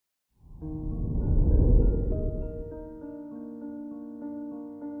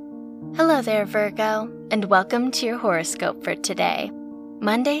Hello there, Virgo, and welcome to your horoscope for today,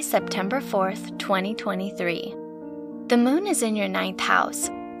 Monday, September 4th, 2023. The moon is in your 9th house,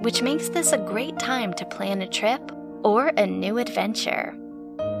 which makes this a great time to plan a trip or a new adventure.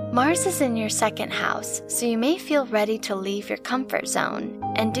 Mars is in your 2nd house, so you may feel ready to leave your comfort zone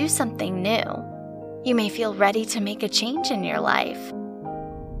and do something new. You may feel ready to make a change in your life.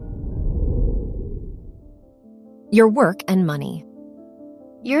 Your work and money.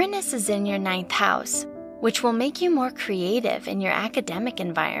 Uranus is in your 9th house, which will make you more creative in your academic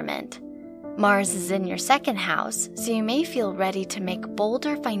environment. Mars is in your 2nd house, so you may feel ready to make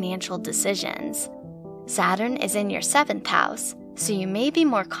bolder financial decisions. Saturn is in your 7th house, so you may be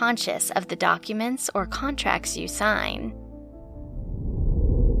more conscious of the documents or contracts you sign.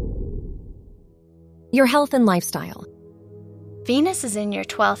 Your health and lifestyle. Venus is in your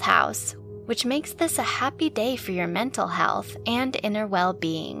 12th house, which makes this a happy day for your mental health and inner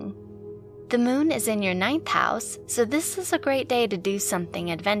well-being. The moon is in your 9th house, so this is a great day to do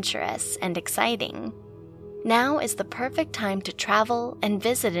something adventurous and exciting. Now is the perfect time to travel and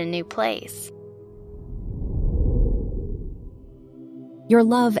visit a new place. Your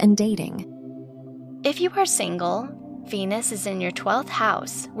love and dating. If you are single, Venus is in your 12th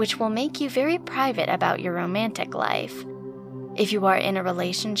house, which will make you very private about your romantic life. If you are in a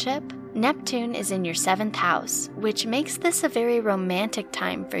relationship, Neptune is in your 7th house, which makes this a very romantic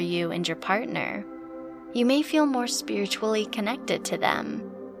time for you and your partner. You may feel more spiritually connected to them.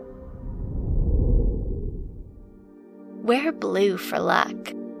 Wear blue for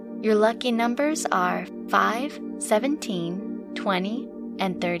luck. Your lucky numbers are 5, 17, 20,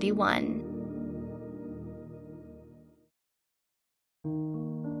 and 31.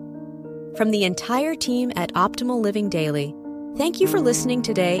 From the entire team at Optimal Living Daily, thank you for listening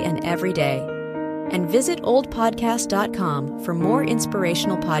today and every day. And visit oldpodcast.com for more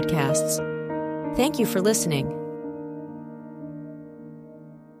inspirational podcasts. Thank you for listening.